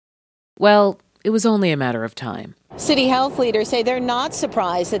Well, it was only a matter of time. City health leaders say they're not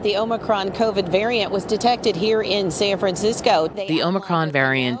surprised that the Omicron COVID variant was detected here in San Francisco. The Omicron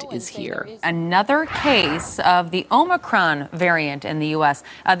variant is here. Another case of the Omicron variant in the U.S.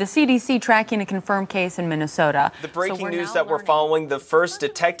 The CDC tracking a confirmed case in Minnesota. The breaking news that we're following, the first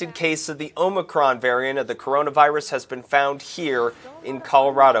detected case of the Omicron variant of the coronavirus has been found here in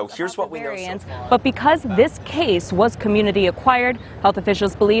Colorado. Here's what we know so far. But because this case was community acquired, health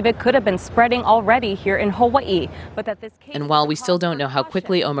officials believe it could have been spreading already here in Hawaii. But that this case, and while we still don't know how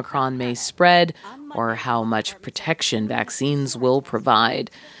quickly Omicron may spread or how much protection vaccines will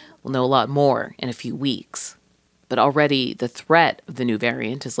provide, we'll know a lot more in a few weeks. But already the threat of the new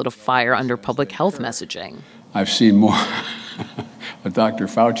variant has lit a fire under public health messaging. I've seen more with Dr.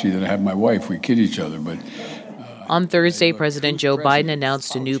 Fauci than I have my wife. We kid each other, but... On Thursday, President Joe Biden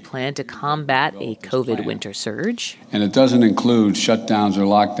announced a new plan to combat a COVID winter surge. And it doesn't include shutdowns or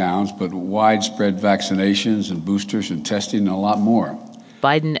lockdowns, but widespread vaccinations and boosters and testing and a lot more.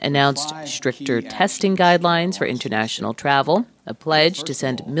 Biden announced stricter testing guidelines for international travel, a pledge to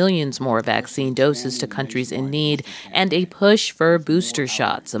send millions more vaccine doses to countries in need, and a push for booster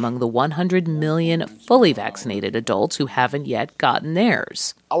shots among the 100 million fully vaccinated adults who haven't yet gotten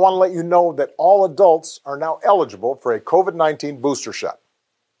theirs. I want to let you know that all adults are now eligible for a COVID-19 booster shot.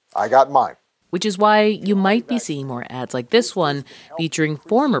 I got mine. Which is why you might be seeing more ads like this one featuring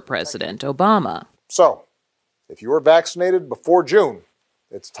former President Obama. So, if you were vaccinated before June,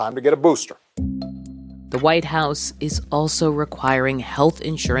 it's time to get a booster. The White House is also requiring health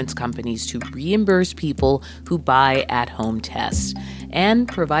insurance companies to reimburse people who buy at-home tests and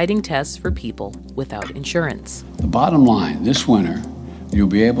providing tests for people without insurance. The bottom line, this winter, you'll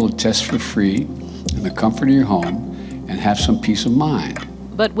be able to test for free in the comfort of your home and have some peace of mind.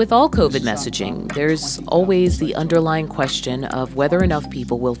 But with all COVID messaging, there's always the underlying question of whether enough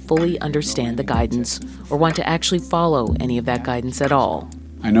people will fully understand the guidance or want to actually follow any of that guidance at all.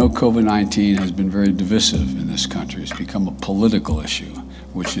 I know COVID-19 has been very divisive in this country. It's become a political issue,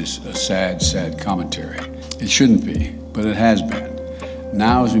 which is a sad, sad commentary. It shouldn't be, but it has been.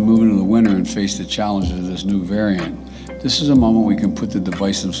 Now, as we move into the winter and face the challenges of this new variant, this is a moment we can put the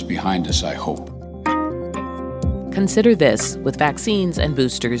divisiveness behind us, I hope. Consider this, with vaccines and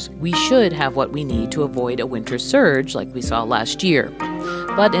boosters, we should have what we need to avoid a winter surge like we saw last year.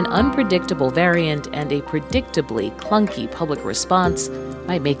 But an unpredictable variant and a predictably clunky public response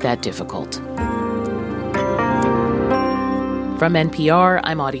might make that difficult. From NPR,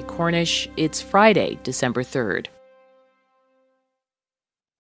 I'm Audie Cornish. It's Friday, December 3rd.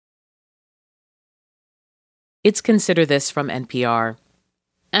 It's Consider This from NPR.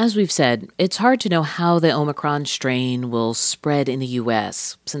 As we've said, it's hard to know how the Omicron strain will spread in the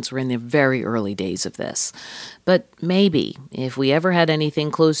U.S. since we're in the very early days of this. But maybe, if we ever had anything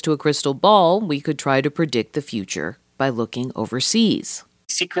close to a crystal ball, we could try to predict the future by looking overseas.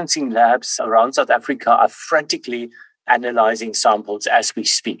 Sequencing labs around South Africa are frantically analyzing samples as we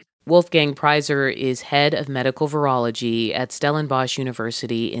speak. Wolfgang Preiser is head of medical virology at Stellenbosch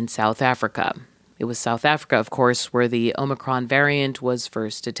University in South Africa. It was South Africa, of course, where the Omicron variant was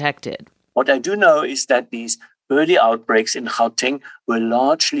first detected. What I do know is that these early outbreaks in Gauteng were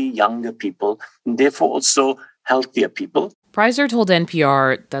largely younger people, and therefore also healthier people. Preiser told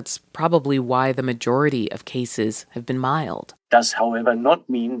NPR that's probably why the majority of cases have been mild. Does, however, not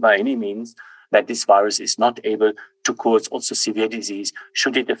mean by any means that this virus is not able to cause also severe disease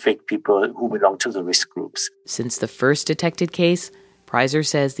should it affect people who belong to the risk groups. Since the first detected case, Preiser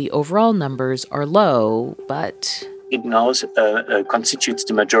says the overall numbers are low, but it now constitutes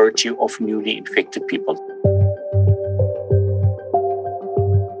the majority of newly infected people.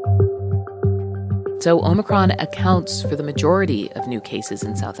 So Omicron accounts for the majority of new cases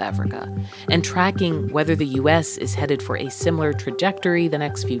in South Africa. And tracking whether the U.S. is headed for a similar trajectory the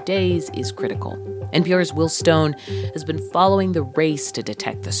next few days is critical. NPR's Will Stone has been following the race to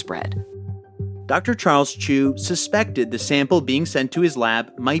detect the spread. Dr. Charles Chu suspected the sample being sent to his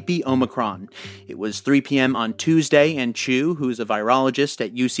lab might be Omicron. It was 3 p.m. on Tuesday, and Chu, who's a virologist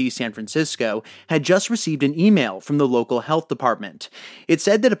at UC San Francisco, had just received an email from the local health department. It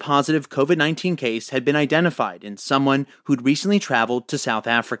said that a positive COVID-19 case had been identified in someone who'd recently traveled to South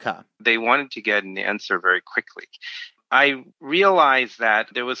Africa. They wanted to get an answer very quickly. I realized that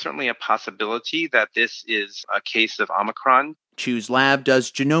there was certainly a possibility that this is a case of Omicron. Chu's lab does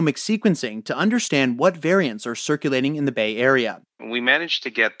genomic sequencing to understand what variants are circulating in the Bay Area. We managed to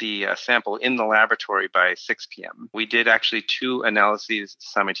get the sample in the laboratory by 6 p.m. We did actually 2 analyses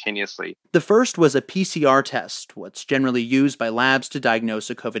simultaneously. The first was a PCR test, what's generally used by labs to diagnose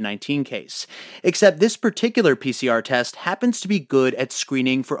a COVID-19 case. Except this particular PCR test happens to be good at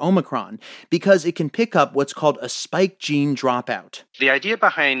screening for Omicron because it can pick up what's called a spike gene dropout. The idea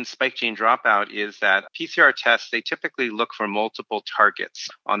behind spike gene dropout is that PCR tests, they typically look for multiple targets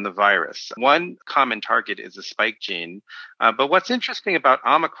on the virus. One common target is a spike gene. But what's interesting about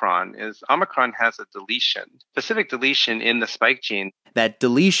Omicron is Omicron has a deletion, specific deletion in the spike gene. That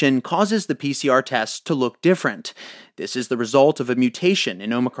deletion causes the PCR test to look different. This is the result of a mutation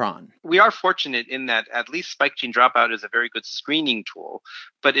in Omicron. We are fortunate in that at least spike gene dropout is a very good screening tool,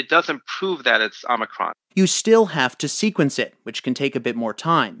 but it doesn't prove that it's Omicron. You still have to sequence it, which can take a bit more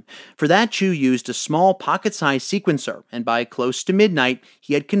time. For that, Chu used a small pocket-sized sequencer, and by close to midnight,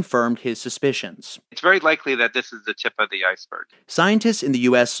 he had confirmed his suspicions. It's very likely that this is the tip of the iceberg. Scientists in the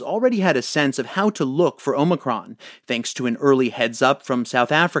U.S. already had a sense of how to look for Omicron, thanks to an early heads-up from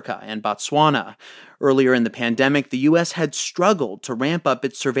South Africa and Botswana. Earlier in the pandemic, the U.S. had struggled to ramp up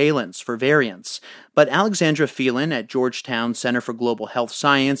its surveillance for variants. But Alexandra Phelan at Georgetown Center for Global Health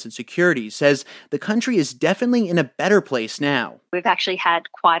Science and Security says the country is definitely in a better place now. We've actually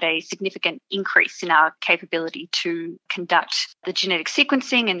had quite a significant increase in our capability to conduct the genetic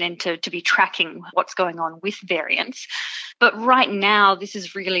sequencing and then to be tracking what's going on with variants. But right now, this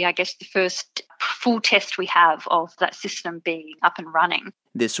is really, I guess, the first full test we have of that system being up and running.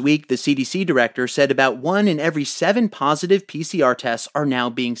 This week, the CDC director said about 1 in every 7 positive PCR tests are now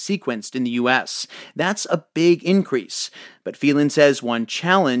being sequenced in the U.S. That's a big increase. But Phelan says one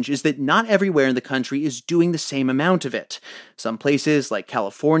challenge is that not everywhere in the country is doing the same amount of it. Some places, like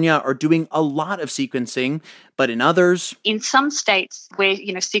California, are doing a lot of sequencing, but in others... In some states, we're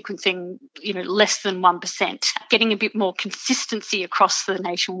sequencing less than 1%. Getting a bit more consistency across the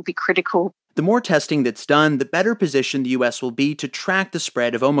nation will be critical. The more testing that's done, the better positioned the U.S. will be to track the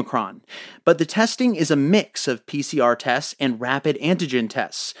spread of Omicron. But the testing is a mix of PCR tests and rapid antigen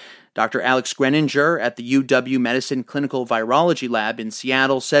tests. Dr. Alex Greninger at the UW Medicine Clinical Virology Lab in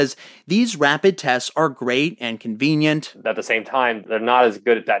Seattle says these rapid tests are great and convenient. At the same time, they're not as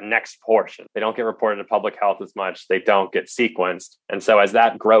good at that next portion. They don't get reported to public health as much. They don't get sequenced. And so as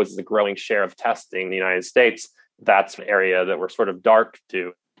that grows as a growing share of testing in the United States, that's an area that we're sort of dark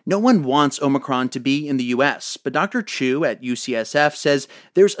to. No one wants Omicron to be in the U.S., but Dr. Chu at UCSF says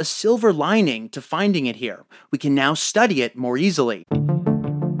there's a silver lining to finding it here. We can now study it more easily.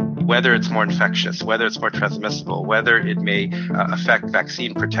 Whether it's more infectious, whether it's more transmissible, whether it may affect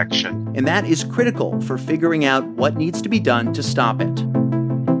vaccine protection. And that is critical for figuring out what needs to be done to stop it.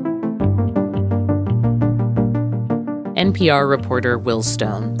 NPR reporter Will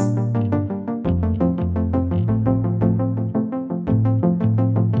Stone.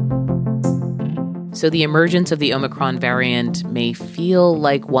 So the emergence of the Omicron variant may feel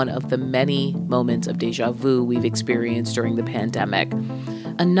like one of the many moments of déjà vu we've experienced during the pandemic.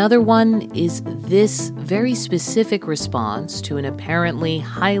 Another one is this very specific response to an apparently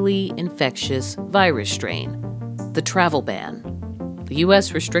highly infectious virus strain, the travel ban. The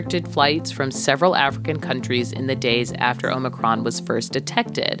U.S. restricted flights from several African countries in the days after Omicron was first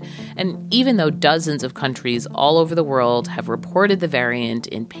detected. And even though dozens of countries all over the world have reported the variant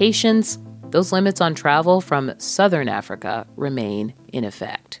in patients, those limits on travel from southern Africa remain in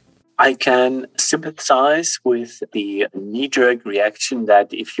effect. I can sympathize with the knee-jerk reaction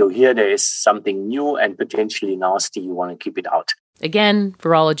that if you hear there is something new and potentially nasty, you want to keep it out. Again,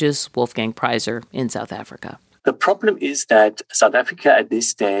 virologist Wolfgang Preiser in South Africa. The problem is that South Africa at this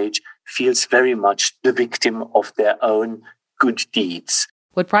stage feels very much the victim of their own good deeds.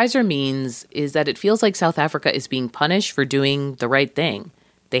 What Preiser means is that it feels like South Africa is being punished for doing the right thing.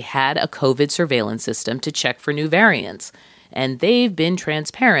 They had a COVID surveillance system to check for new variants, and they've been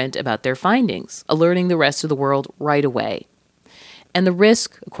transparent about their findings, alerting the rest of the world right away. And the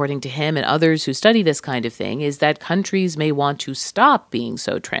risk, according to him and others who study this kind of thing, is that countries may want to stop being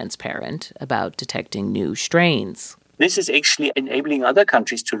so transparent about detecting new strains. This is actually enabling other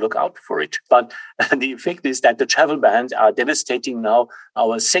countries to look out for it. But the effect is that the travel bans are devastating now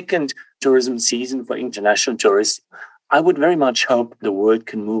our second tourism season for international tourists. I would very much hope the world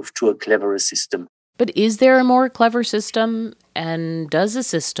can move to a cleverer system. But is there a more clever system? And does a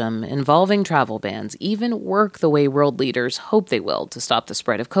system involving travel bans even work the way world leaders hope they will to stop the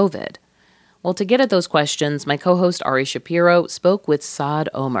spread of COVID? Well, to get at those questions, my co-host Ari Shapiro spoke with Saad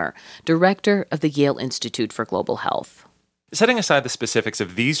Omer, director of the Yale Institute for Global Health. Setting aside the specifics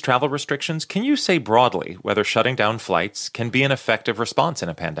of these travel restrictions, can you say broadly whether shutting down flights can be an effective response in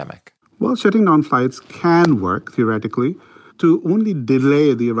a pandemic? Well, shutting down flights can work, theoretically, to only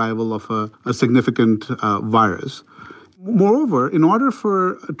delay the arrival of a significant virus. Moreover, in order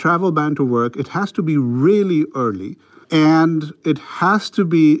for a travel ban to work, it has to be really early, and it has to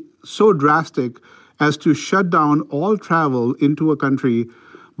be so drastic as to shut down all travel into a country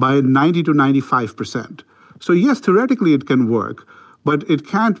by 90 to 95%. So yes, theoretically it can work, but it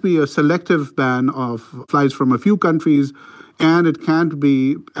can't be a selective ban of flights from a few countries, and it can't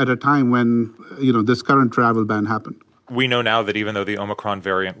be at a time when, this current travel ban happened. We know now that even though the Omicron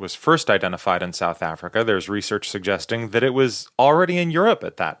variant was first identified in South Africa, there's research suggesting that it was already in Europe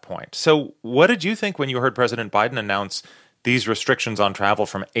at that point. So what did you think when you heard President Biden announce these restrictions on travel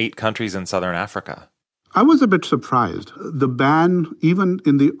from 8 countries in southern Africa? I was a bit surprised. The ban, even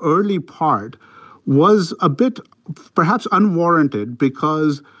in the early part, was a bit perhaps unwarranted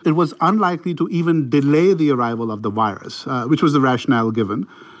because it was unlikely to even delay the arrival of the virus, which was the rationale given,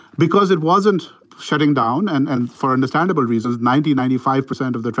 because it wasn't shutting down, and for understandable reasons,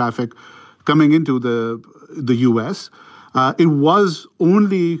 95% of the traffic coming into the U.S. It was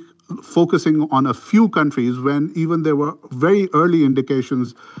only focusing on a few countries when even there were very early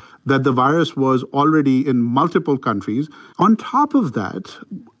indications that the virus was already in multiple countries. On top of that,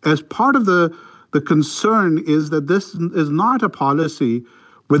 as part of the concern is that this is not a policy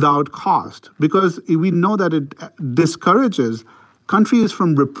without cost, because we know that it discourages countries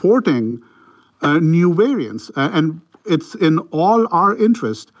from reporting new variants. And it's in all our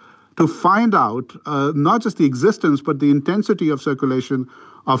interest to find out not just the existence, but the intensity of circulation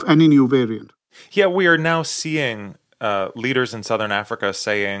of any new variant. Yeah, we are now seeing leaders in southern Africa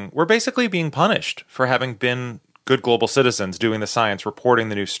saying we're basically being punished for having been good global citizens, doing the science, reporting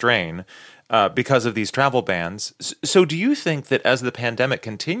the new strain because of these travel bans. So do you think that as the pandemic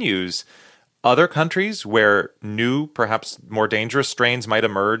continues, other countries where new, perhaps more dangerous strains might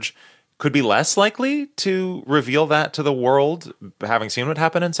emerge could be less likely to reveal that to the world, having seen what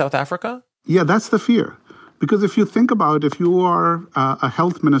happened in South Africa? Yeah, that's the fear. Because if you think about, if you are a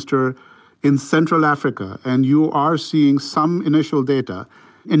health minister in Central Africa and you are seeing some initial data,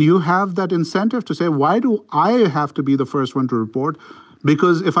 and you have that incentive to say, why do I have to be the first one to report?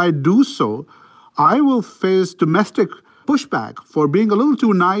 Because if I do so, I will face domestic pushback for being a little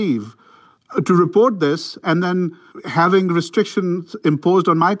too naive to report this and then having restrictions imposed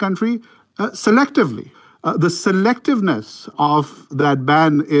on my country selectively. The selectiveness of that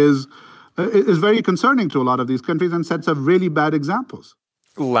ban is very concerning to a lot of these countries and sets up really bad examples.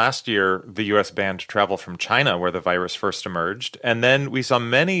 Last year, the U.S. banned travel from China, where the virus first emerged, and then we saw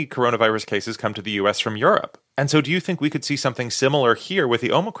many coronavirus cases come to the U.S. from Europe. And so do you think we could see something similar here with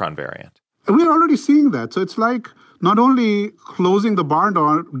the Omicron variant? We're already seeing that. So it's like not only closing the barn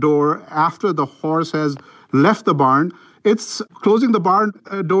door after the horse has left the barn, it's closing the barn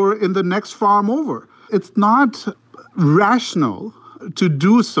door in the next farm over. It's not rational to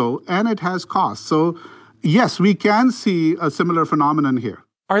do so, and it has costs. So yes, we can see a similar phenomenon here.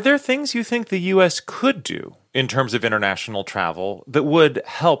 Are there things you think the U.S. could do in terms of international travel that would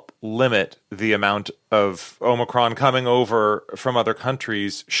help limit the amount of Omicron coming over from other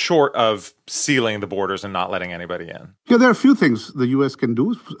countries, short of sealing the borders and not letting anybody in? Yeah, there are a few things the U.S. can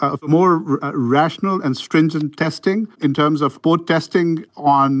do. More rational and stringent testing in terms of both testing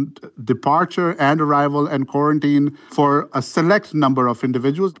on departure and arrival and quarantine for a select number of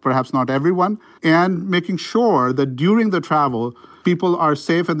individuals, perhaps not everyone, and making sure that during the travel, people are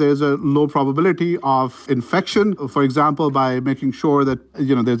safe and there's a low probability of infection. For example, by making sure that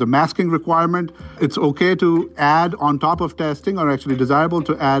there's a masking requirement. It's okay to add on top of testing, or actually desirable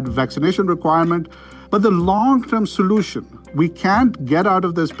to add vaccination requirement. But the long-term solution, we can't get out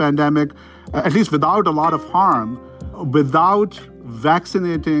of this pandemic, at least without a lot of harm, without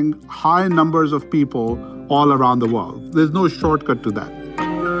vaccinating high numbers of people all around the world. There's no shortcut to that.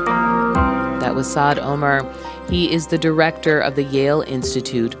 That was Saad Omer. He is the director of the Yale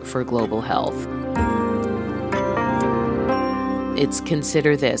Institute for Global Health. It's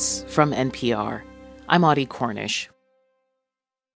Consider This from NPR. I'm Audie Cornish.